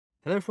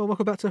Hello everyone,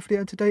 welcome back to the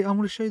video, and today I'm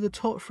going to show you the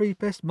top 3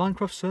 best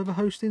Minecraft server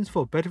hostings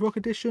for Bedrock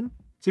Edition.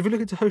 So if you're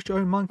looking to host your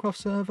own Minecraft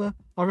server,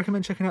 I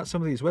recommend checking out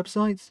some of these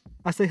websites,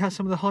 as they have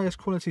some of the highest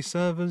quality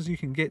servers you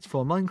can get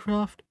for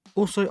Minecraft.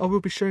 Also, I will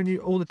be showing you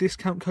all the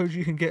discount codes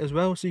you can get as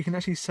well, so you can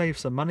actually save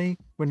some money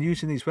when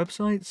using these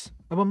websites.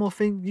 And one more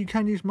thing, you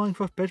can use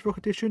Minecraft Bedrock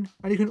Edition,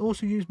 and you can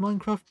also use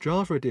Minecraft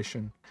Java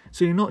Edition.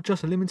 So you're not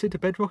just limited to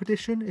Bedrock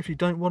Edition. If you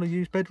don't want to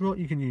use Bedrock,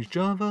 you can use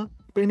Java.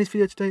 But in this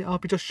video today, I'll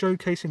be just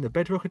showcasing the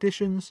Bedrock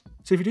editions.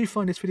 So if you do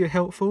find this video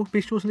helpful,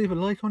 be sure to leave a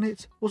like on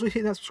it. Also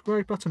hit that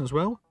subscribe button as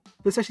well.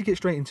 Let's actually get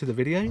straight into the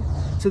video.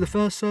 So the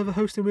first server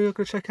hosting we're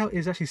going to check out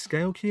is actually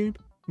ScaleCube.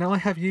 Now I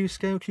have used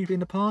ScaleCube in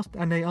the past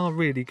and they are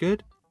really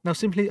good. Now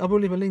simply, I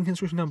will leave a link in the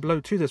description down below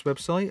to this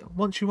website.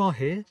 Once you are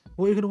here,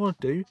 what you're going to want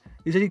to do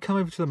is actually come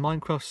over to the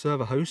Minecraft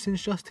server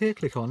hostings just here,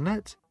 click on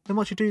that. Then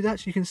once you do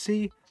that, you can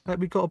see that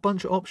we've got a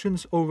bunch of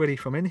options already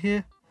from in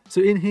here. So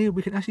in here,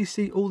 we can actually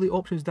see all the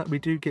options that we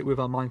do get with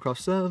our Minecraft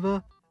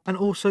server. And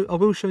also, I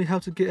will show you how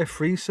to get a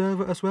free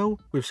server as well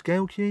with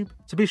ScaleCube.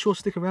 So be sure to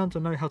stick around to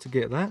know how to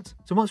get that.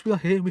 So once we are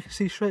here, we can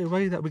see straight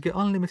away that we get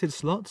unlimited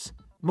slots,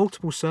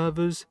 multiple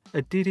servers,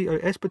 a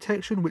DDoS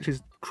protection, which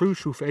is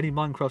crucial for any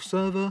Minecraft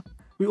server.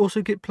 We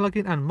also get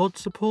plugin and mod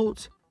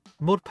support,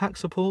 mod pack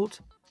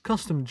support,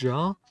 custom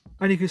jar.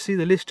 And you can see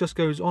the list just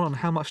goes on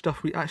how much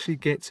stuff we actually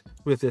get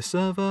with this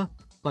server,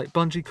 like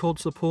bungee cord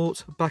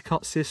support,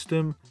 backup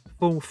system,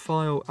 full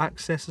file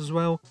access as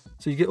well.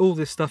 So you get all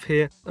this stuff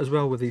here as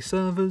well with these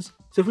servers.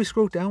 So if we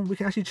scroll down, we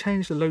can actually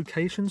change the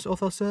locations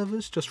of our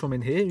servers just from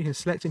in here. You can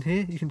select in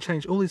here, you can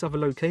change all these other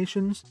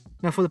locations.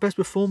 Now for the best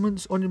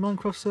performance on your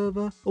Minecraft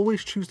server,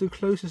 always choose the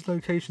closest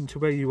location to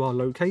where you are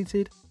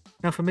located.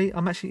 Now for me,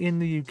 I'm actually in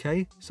the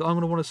UK, so I'm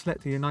going to want to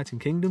select the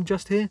United Kingdom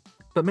just here.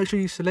 But make sure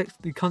you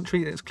select the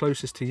country that's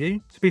closest to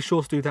you. So be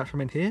sure to do that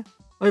from in here.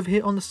 Over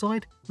here on the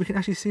side, we can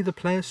actually see the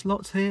player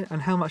slots here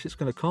and how much it's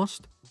going to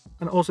cost.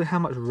 And also how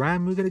much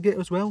RAM we're going to get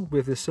as well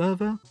with this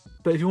server.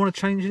 But if you want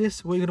to change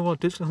this, what you're going to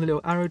want to do is click on the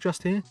little arrow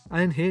just here.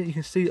 And in here you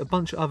can see a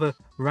bunch of other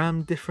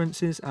RAM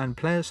differences and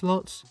player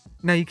slots.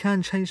 Now you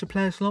can change the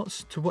player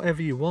slots to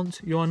whatever you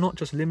want. You are not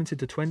just limited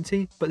to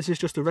 20, but this is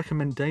just a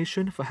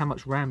recommendation for how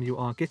much RAM you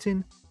are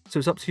getting. So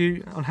it's up to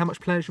you on how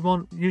much players you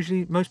want.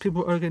 Usually most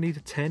people are going to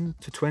need 10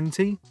 to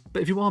 20.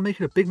 But if you are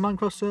making a big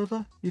Minecraft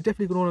server, you're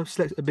definitely going to want to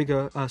select a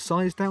bigger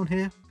size down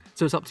here.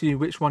 So it's up to you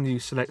which one you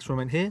select from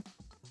in here.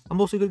 I'm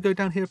also going to go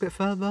down here a bit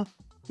further.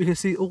 You can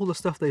see all the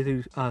stuff they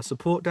do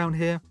support down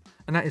here.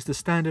 And that is the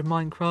standard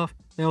Minecraft.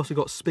 They also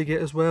got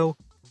Spigot as well.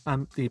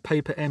 The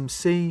Paper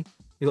MC.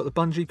 You got the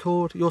bungee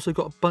cord. You also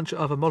got a bunch of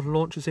other mod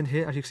launchers in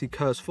here. As you can see,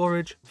 Cursed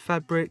Forage,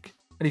 Fabric.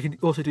 And you can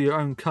also do your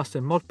own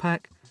custom mod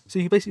pack. So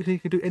you basically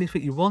can do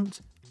anything you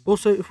want.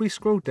 Also, if we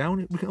scroll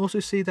down, we can also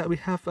see that we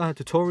have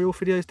tutorial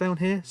videos down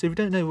here. So if you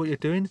don't know what you're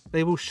doing,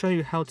 they will show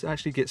you how to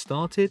actually get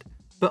started.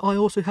 But I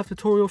also have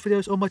tutorial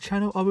videos on my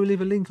channel. I will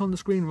leave a link on the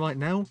screen right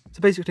now.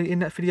 So basically in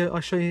that video, I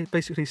show you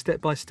basically step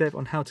by step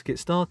on how to get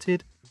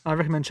started. I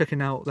recommend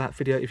checking out that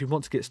video if you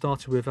want to get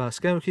started with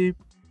ScaleCube.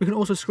 We can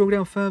also scroll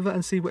down further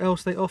and see what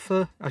else they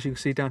offer. As you can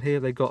see down here,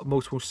 they've got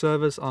multiple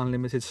servers,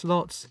 unlimited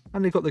slots,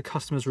 and they've got the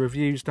customers'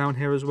 reviews down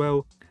here as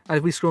well. And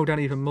if we scroll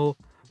down even more,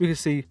 we can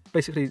see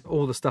basically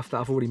all the stuff that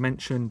I've already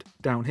mentioned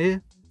down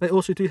here. They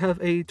also do have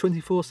a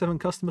 24/7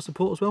 customer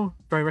support as well.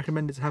 Very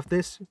recommended to have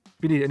this. If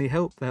you need any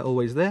help, they're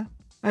always there.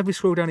 And if we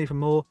scroll down even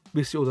more,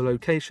 we see all the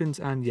locations,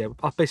 and yeah,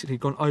 I've basically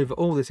gone over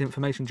all this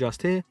information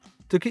just here.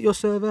 To get your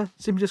server,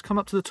 simply just come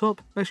up to the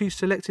top, make sure you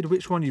selected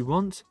which one you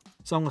want.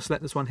 So I'm going to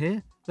select this one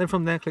here. Then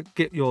from there, click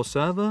Get Your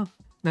Server.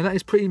 Now that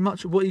is pretty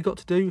much what you got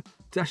to do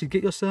to actually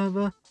get your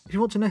server. If you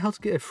want to know how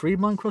to get a free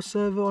Minecraft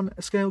server on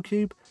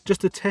ScaleCube,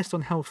 just to test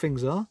on how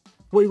things are,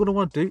 what you're going to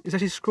want to do is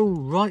actually scroll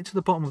right to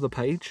the bottom of the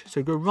page.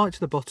 So go right to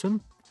the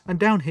bottom. And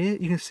down here,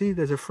 you can see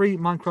there's a free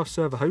Minecraft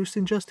server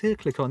hosting just here.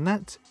 Click on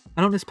that.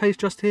 And on this page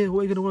just here,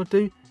 what you're going to want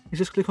to do is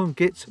just click on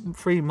Get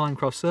Free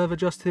Minecraft Server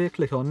just here.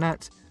 Click on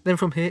that. Then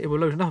from here, it will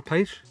load another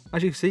page.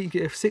 As you can see, you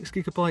get a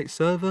 6GB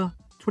server,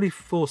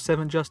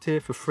 24/7 just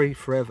here for free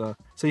forever.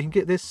 So you can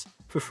get this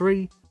for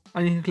free.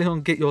 And you can click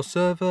on Get Your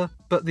Server.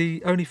 But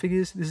the only thing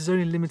is, this is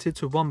only limited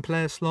to 1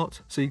 player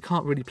slot. So you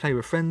can't really play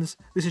with friends.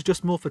 This is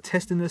just more for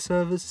testing their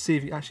servers. See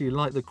if you actually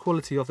like the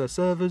quality of their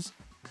servers.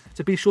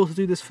 So be sure to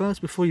do this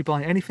first before you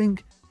buy anything.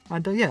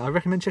 And yeah, I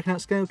recommend checking out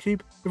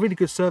ScaleCube, a really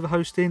good server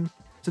hosting.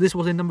 So this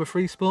was in number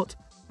 3 spot.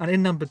 And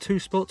in number 2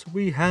 spot,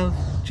 we have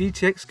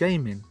GTX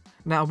Gaming.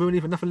 Now I will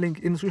leave another link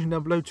in the description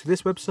down below to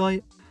this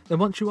website. Then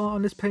once you are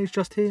on this page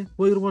just here,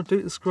 what you're going to want to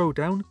do is scroll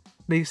down.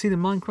 Now you can see the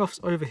Minecrafts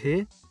over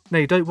here. Now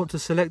you don't want to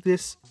select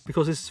this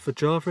because this is for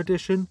Java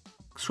Edition.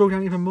 Scroll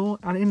down even more,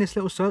 and in this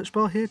little search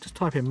bar here, just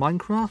type in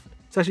Minecraft.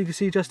 So as you can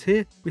see just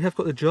here, we have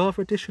got the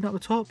Java Edition at the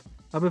top.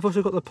 And we've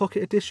also got the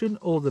Pocket Edition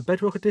or the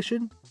Bedrock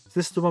Edition. So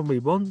this is the one we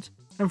want.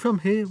 And from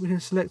here, we can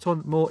select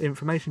on more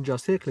information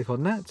just here. Click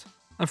on that.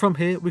 And from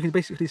here, we can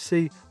basically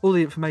see all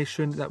the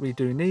information that we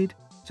do need.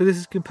 So this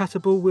is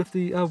compatible with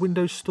the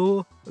Windows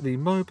Store, the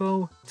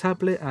mobile,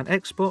 tablet and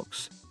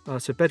Xbox.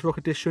 so Bedrock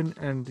Edition,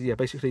 and yeah,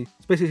 basically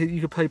you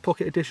can play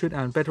Pocket Edition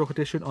and Bedrock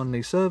Edition on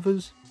these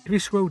servers. If you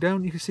scroll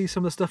down, you can see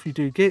some of the stuff you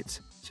do get.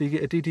 So you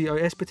get a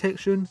DDoS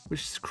protection,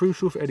 which is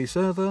crucial for any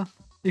server.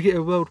 You get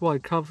a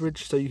worldwide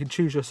coverage, so you can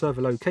choose your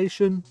server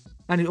location.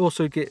 And you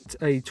also get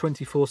a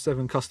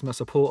 24/7 customer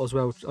support as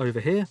well over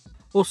here.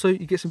 Also,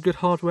 you get some good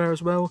hardware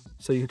as well,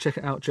 so you can check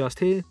it out just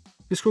here.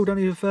 If you scroll down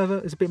even further,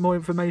 there's a bit more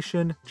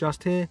information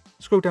just here.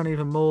 Scroll down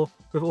even more,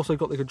 we've also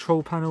got the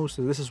control panel,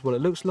 so this is what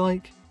it looks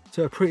like.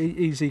 So a pretty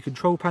easy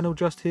control panel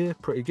just here,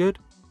 pretty good.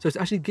 So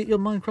to actually get your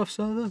Minecraft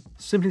server,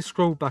 simply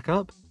scroll back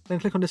up, then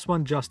click on this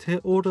one just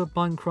here, Order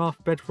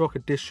Minecraft Bedrock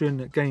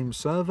Edition Game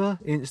Server,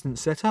 Instant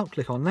Setup,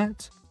 click on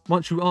that.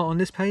 Once you are on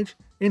this page,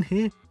 in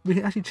here, we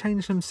can actually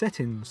change some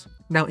settings.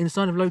 Now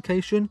inside of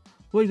location,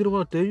 what you're going to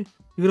want to do,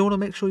 you're going to want to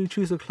make sure you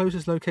choose the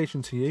closest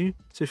location to you.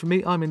 So for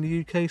me, I'm in the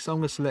UK, so I'm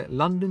going to select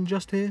London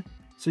just here.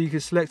 So you can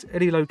select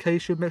any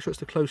location, make sure it's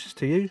the closest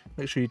to you,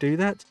 make sure you do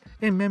that.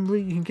 In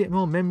memory, you can get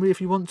more memory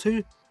if you want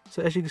to.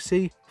 So as you can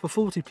see, for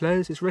 40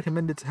 players, it's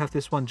recommended to have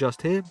this one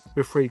just here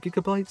with 3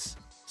 GB.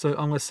 So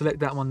I'm going to select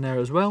that one there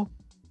as well.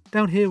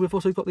 Down here, we've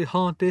also got the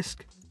hard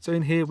disk. So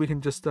in here, we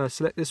can just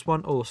select this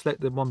one or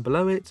select the one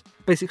below it.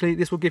 Basically,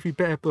 this will give you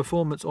better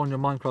performance on your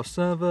Minecraft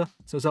server.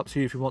 So it's up to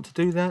you if you want to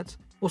do that.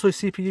 Also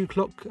CPU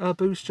clock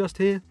boost just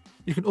here.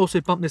 You can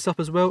also bump this up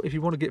as well if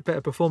you want to get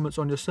better performance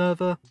on your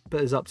server, but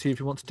it's up to you if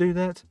you want to do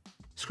that.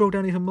 Scroll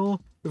down even more,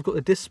 we've got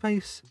the disk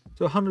space.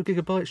 So 100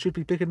 GB should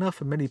be big enough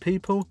for many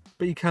people,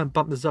 but you can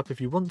bump this up if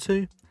you want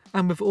to.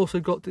 And we've also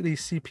got the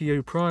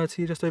CPU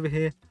priority just over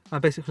here.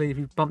 And basically, if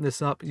you bump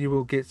this up, you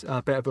will get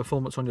better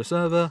performance on your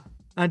server.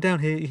 And down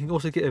here, you can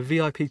also get a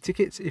VIP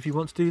ticket if you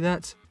want to do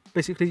that.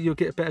 Basically, you'll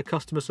get better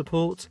customer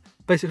support,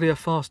 basically a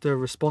faster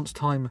response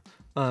time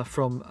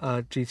from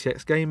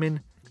GTX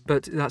Gaming.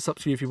 But that's up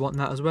to you if you want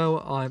that as well.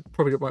 I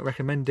probably won't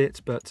recommend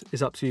it, but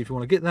it's up to you if you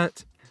want to get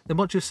that. Then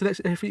once you've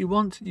selected everything you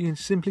want, you can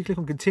simply click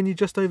on continue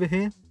just over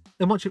here.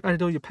 Then once you've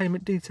added all your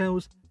payment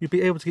details, you'll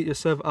be able to get your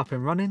server up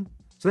and running.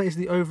 So that is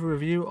the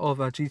overview of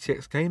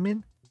GTX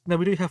Gaming. Now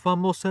we do have one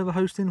more server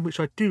hosting, which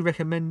I do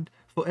recommend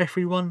for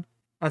everyone,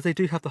 as they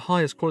do have the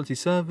highest quality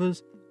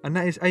servers, and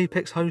that is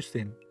Apex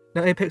Hosting.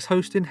 Now Apex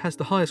Hosting has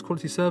the highest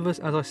quality servers,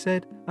 as I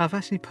said. I've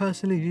actually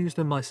personally used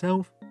them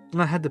myself,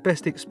 and I had the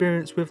best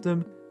experience with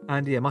them.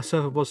 And yeah, my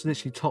server was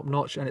literally top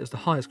notch, and it was the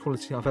highest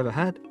quality I've ever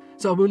had.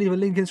 So I will leave a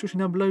link in the description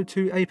down below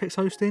to Apex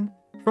Hosting.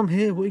 From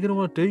here, what you're going to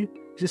want to do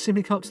is just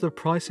simply come up to the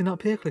pricing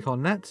up here, click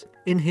on that.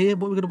 In here,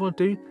 what we're going to want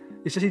to do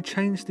is just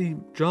change the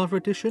Java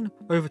edition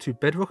over to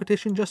Bedrock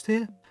Edition just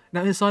here.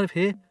 Now inside of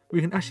here,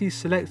 we can actually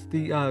select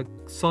the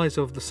size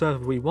of the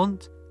server we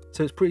want.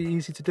 So it's pretty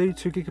easy to do,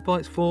 2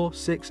 GB, 4,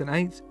 6 and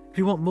 8. If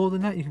you want more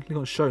than that, you can click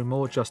on show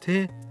more just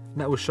here. And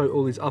that will show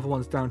all these other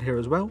ones down here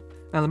as well.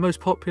 Now the most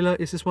popular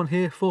is this one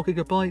here, 4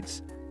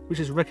 GB, which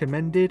is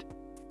recommended.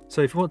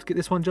 So if you want to get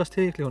this one just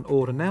here, click on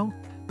order now.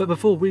 But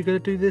before we're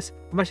going to do this,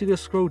 I'm actually going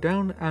to scroll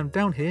down, and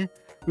down here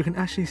we can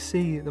actually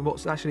see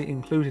what's actually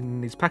included in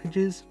these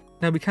packages.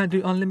 Now we can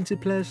do unlimited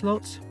player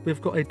slots.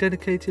 We've got a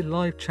dedicated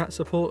live chat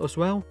support as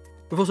well.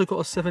 We've also got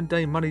a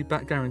 7-day money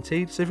back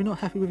guaranteed. So if you're not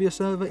happy with your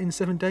server in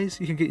 7 days,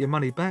 you can get your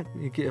money back.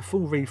 You get a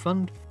full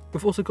refund.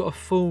 We've also got a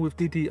full with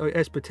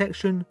DDoS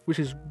protection, which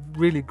is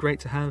really great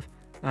to have.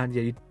 And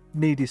yeah, you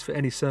need this for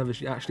any servers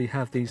you actually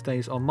have these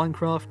days on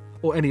Minecraft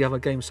or any other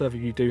game server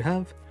you do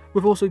have.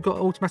 We've also got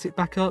automatic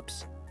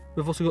backups.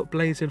 We've also got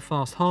blazing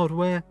fast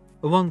hardware,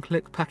 a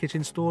one-click package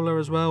installer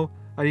as well,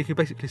 and you can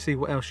basically see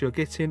what else you're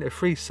getting, a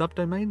free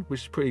subdomain,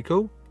 which is pretty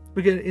cool.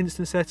 We get an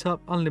instant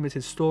setup,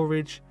 unlimited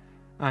storage,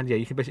 and yeah,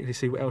 you can basically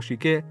see what else you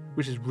get,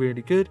 which is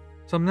really good.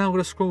 So I'm now going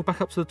to scroll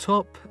back up to the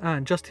top,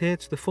 and just here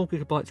to the 4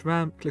 GB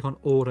RAM, click on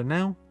order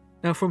now.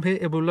 Now from here,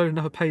 it will load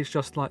another page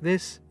just like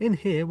this. In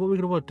here, what we're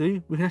going to want to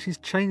do, we can actually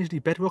change the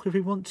Bedrock if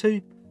we want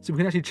to. So we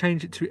can actually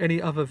change it to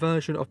any other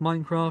version of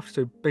Minecraft,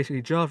 so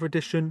basically Java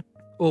Edition,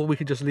 or we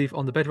can just leave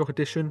on the Bedrock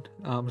Edition,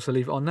 so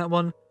leave it on that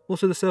one.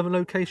 Also the server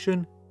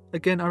location,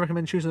 again I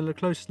recommend choosing the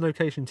closest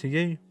location to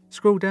you.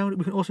 Scroll down,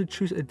 we can also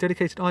choose a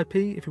dedicated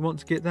IP if you want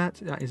to get that,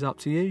 that is up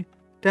to you.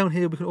 Down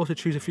here we can also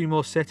choose a few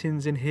more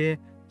settings in here,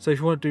 so if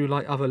you want to do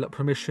like other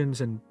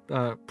permissions and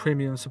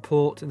premium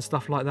support and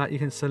stuff like that, you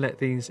can select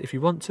these if you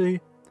want to.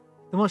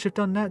 Then once you've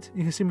done that,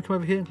 you can simply come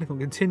over here and click on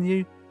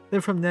continue. Then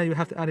from there you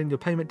have to add in your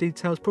payment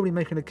details, probably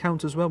make an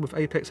account as well with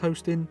Apex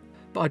Hosting.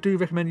 But I do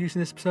recommend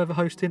using this server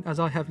hosting as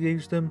I have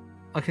used them.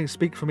 I can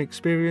speak from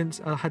experience,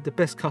 I had the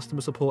best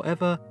customer support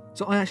ever.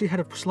 So I actually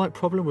had a slight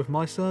problem with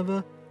my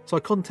server. So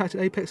I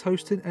contacted Apex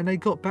Hosting and they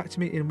got back to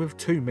me in with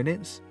 2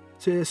 minutes.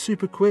 So it's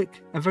super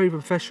quick and very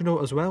professional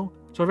as well.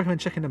 So I recommend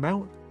checking them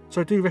out.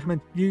 So I do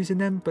recommend using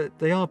them, but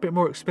they are a bit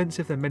more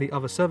expensive than many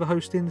other server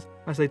hostings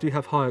as they do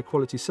have higher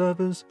quality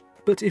servers.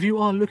 But if you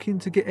are looking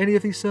to get any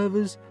of these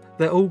servers,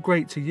 they're all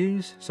great to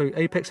use. So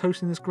Apex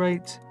Hosting is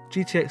great,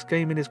 GTX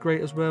Gaming is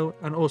great as well,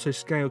 and also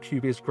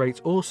ScaleCube is great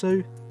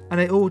also. And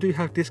they all do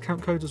have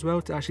discount codes as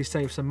well to actually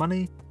save some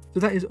money. So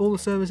that is all the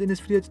servers in this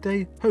video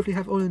today. Hopefully you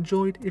have all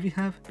enjoyed. If you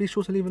have, be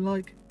sure to leave a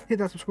like, hit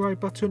that subscribe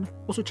button.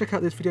 Also check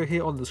out this video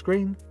here on the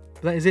screen.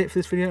 But that is it for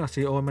this video, and I'll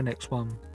see you all in my next one.